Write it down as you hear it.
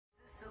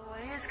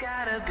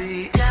What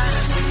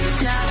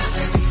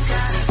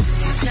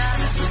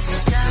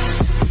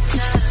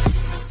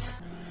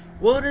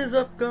is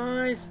up,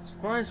 guys?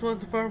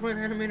 Swat the PowerPoint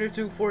Animator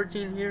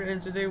 214 here,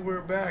 and today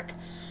we're back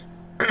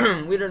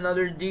with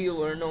another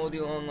Deal or No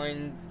Deal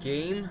online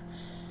game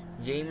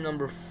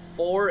number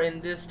 4,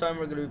 and this time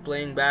we're going to be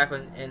playing back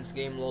on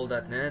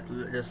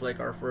endsgamelol.net, just like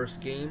our first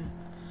game.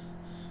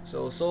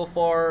 So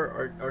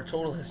far our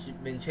total has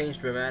been changed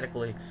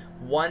dramatically,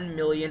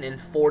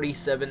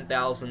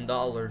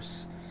 $1,047,000.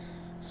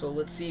 So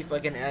let's see if I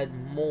can add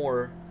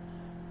more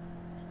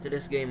to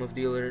this game of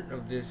Deal or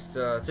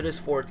to this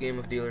fourth game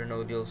of Deal or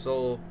No Deal.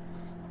 So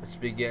let's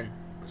begin.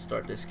 Let's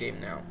start this game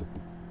now.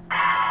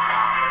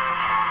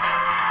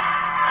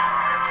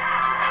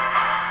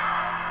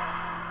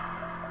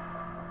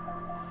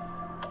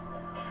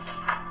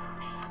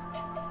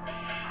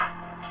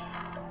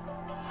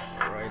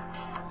 Alright,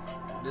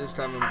 this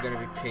time I'm gonna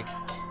be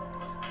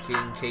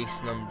picking case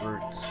number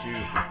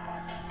 2.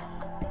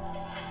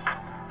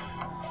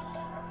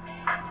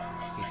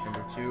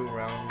 Number 2,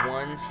 round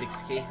 1, 6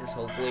 cases.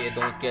 Hopefully I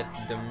don't get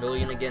the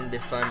million again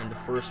this time in the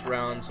first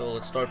round. So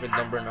let's start with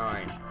number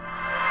 9.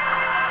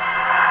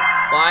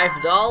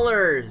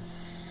 $5.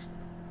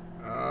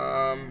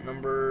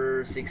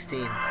 Number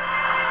 16.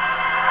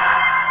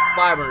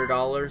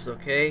 $500.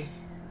 Okay.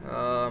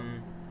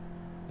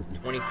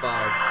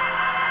 25.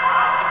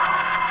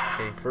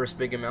 Okay, first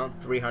big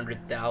amount,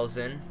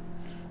 300,000.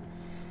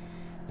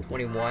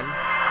 21.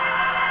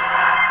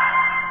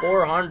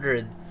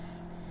 400.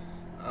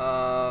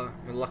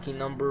 Lucky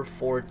number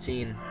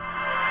 14.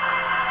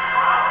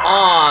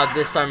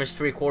 This time it's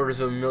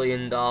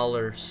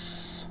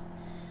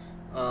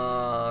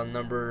 $750,000.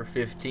 Number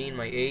 15,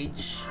 my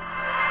age.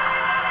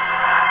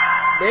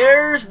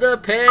 There's the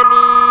penny.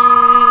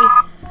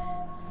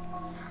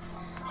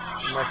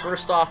 My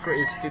first offer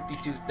is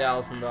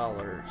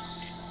 $52,000.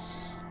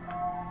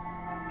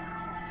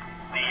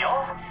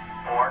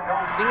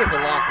 I think it's a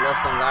lot less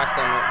than last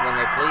time when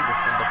I played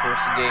this in the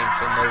first game,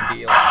 so no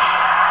deal.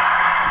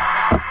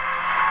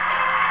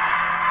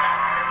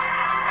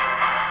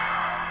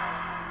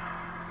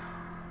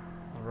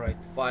 Alright,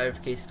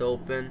 5 case to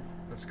open.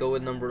 Let's go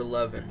with number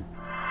 11.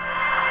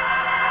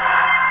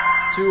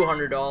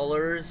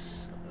 $200.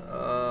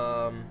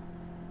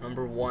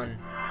 Number 1.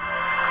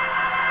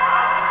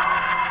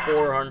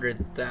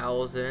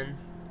 400,000.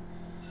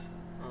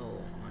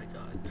 Oh my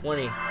god.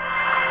 20.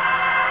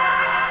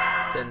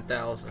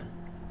 10,000.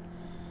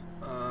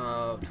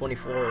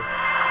 24.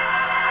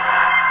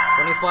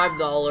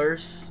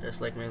 $25.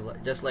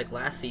 Just like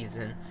last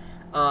season.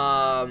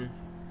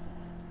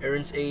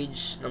 Aaron's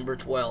age, number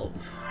 12.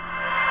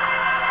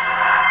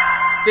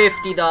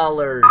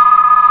 $50.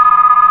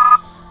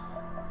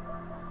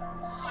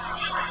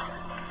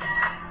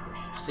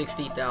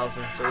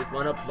 60,000. So it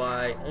went up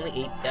by only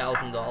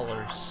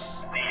 $8,000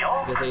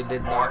 because I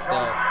did knock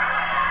out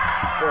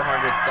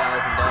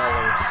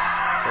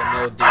 $400,000. So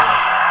no deal.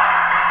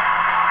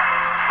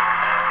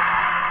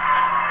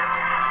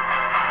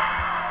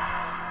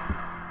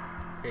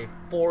 Okay,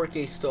 4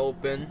 case to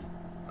open.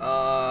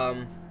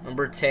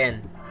 Number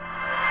 10.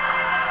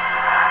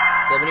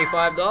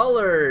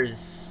 $75.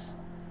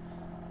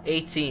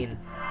 18.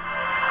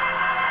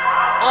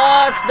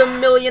 Oh, it's the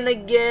million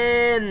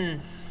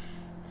again.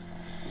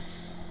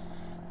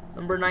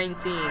 Number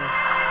 19.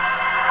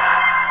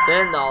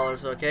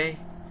 $10. Okay.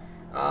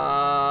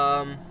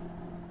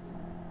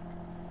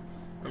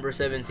 Number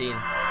 17.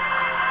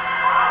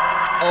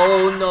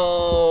 Oh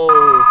no.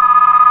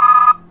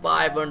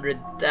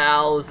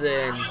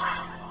 500,000.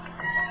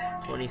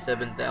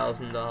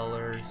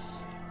 $27,000.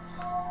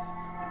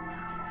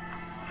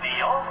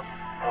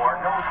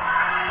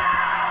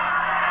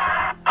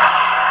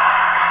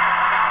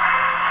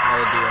 No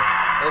deal.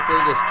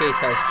 Hopefully this case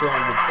has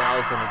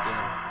 200,000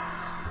 again.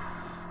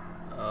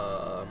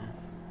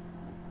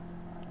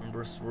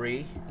 Number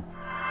 3.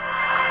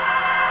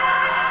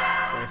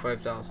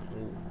 25,000.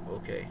 Ooh,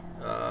 okay.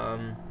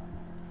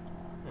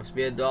 Must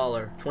be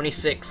 $1.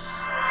 26.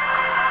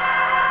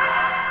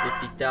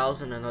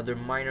 50,000. Another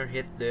minor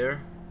hit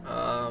there.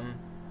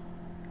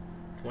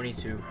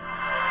 22.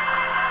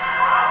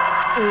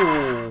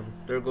 Ooh,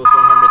 there goes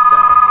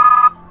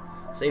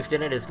 100,000. Safety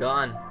net is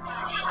gone.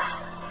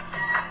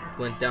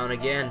 Went down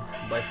again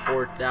by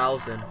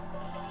 4,000.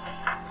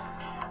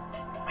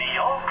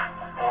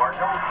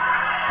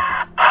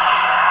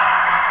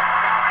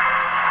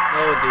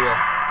 No deal.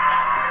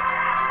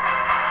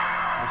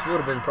 This would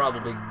have been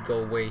probably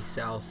go way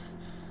south.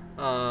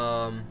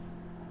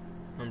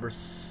 Number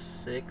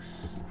 6.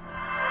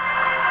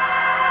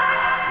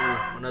 Ooh,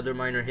 another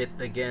minor hit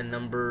again.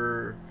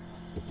 Number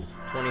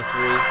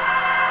 23.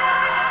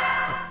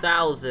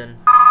 1,000.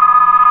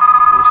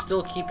 We're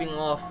still keeping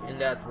off in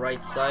that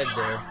right side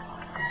there,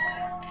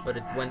 but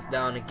it went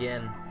down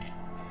again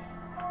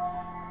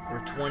for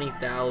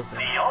 20,000. No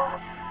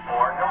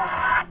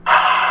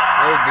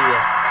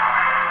deal.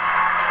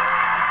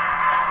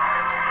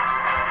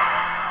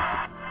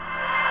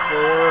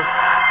 4.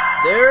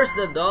 There's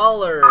the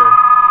dollar.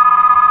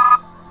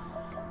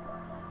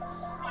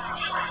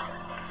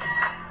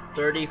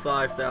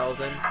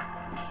 35,000.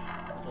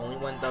 Only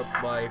went up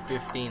by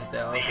 15,000.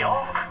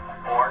 Deal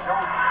or no?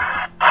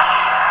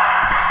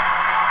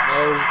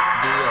 No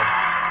deal.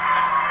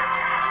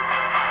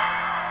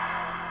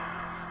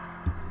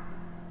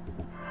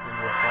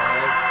 Number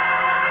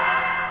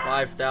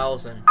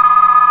 5,000. I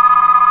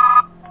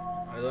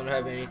don't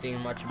have anything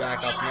much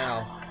back up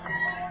now.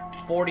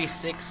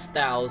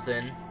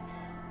 46,000.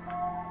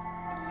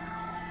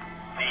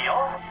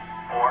 Deal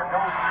or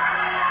no?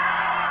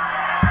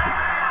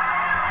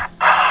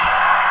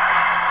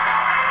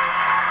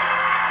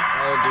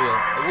 No deal.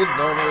 I would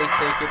normally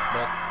take it,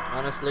 but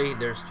honestly,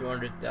 there's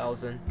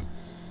 200,000.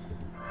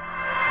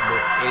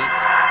 Number 8.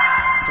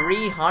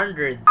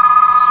 300.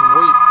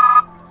 Sweet.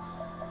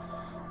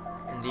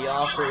 And the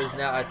offer is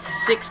now at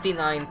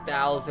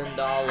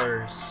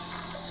 $69,000.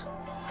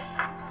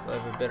 So I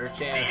have a better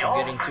chance of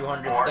getting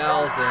 200,000.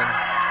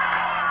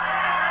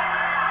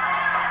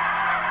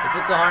 If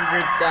it's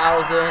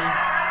 100,000,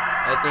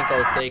 I think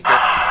I'll take it.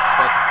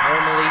 But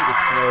normally,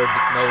 it's no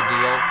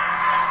deal.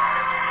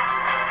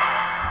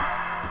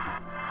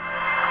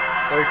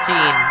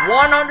 13.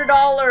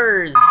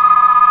 $100.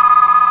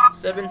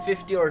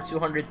 750 or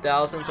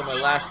 200,000. So my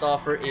last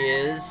offer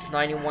is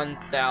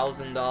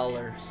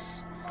 $91,000.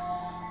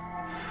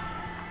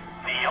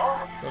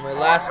 So my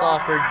last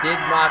offer did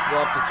not go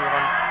up to 100,000.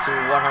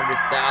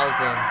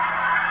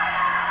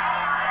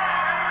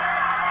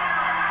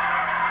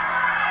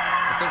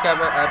 I think I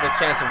have a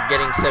chance of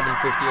getting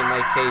 750 in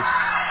my case,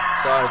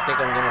 so I think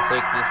I'm gonna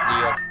take this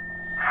deal.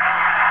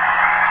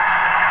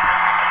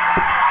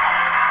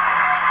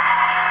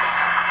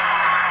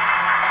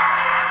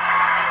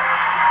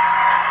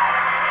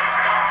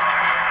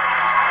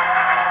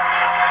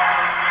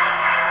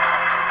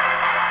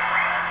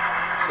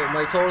 So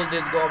my total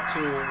did go up to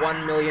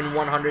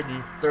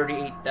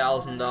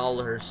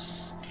 $1,138,000.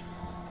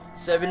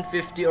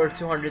 750 or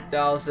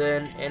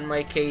 200,000. In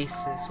my case,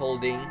 is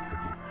holding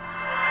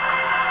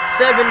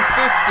 750.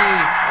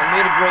 I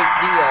made a great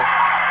deal.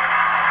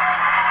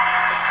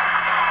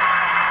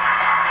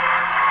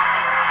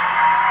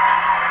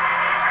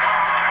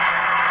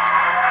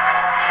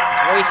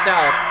 It's way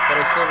south, but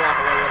I still walk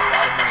away with a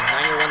lot of money.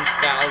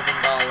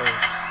 $91,000.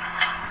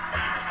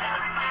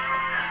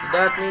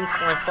 That means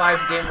my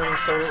 5-game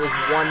winning total is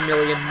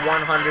 $1,138,000.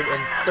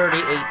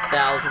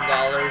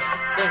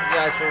 Thank you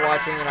guys for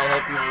watching, and I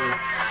hope you will.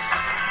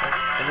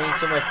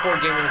 So my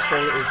 4-game winning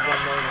total is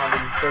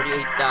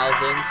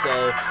 $1,138,000.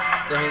 So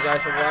thank you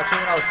guys for watching,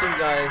 and I'll see you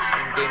guys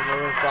in game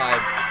number 5,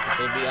 which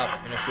will be up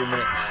in a few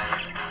minutes.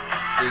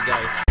 See you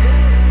guys.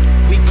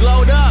 We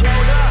glowed up.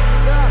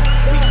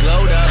 We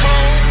glowed up.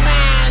 Oh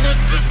man, look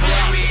this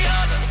guy.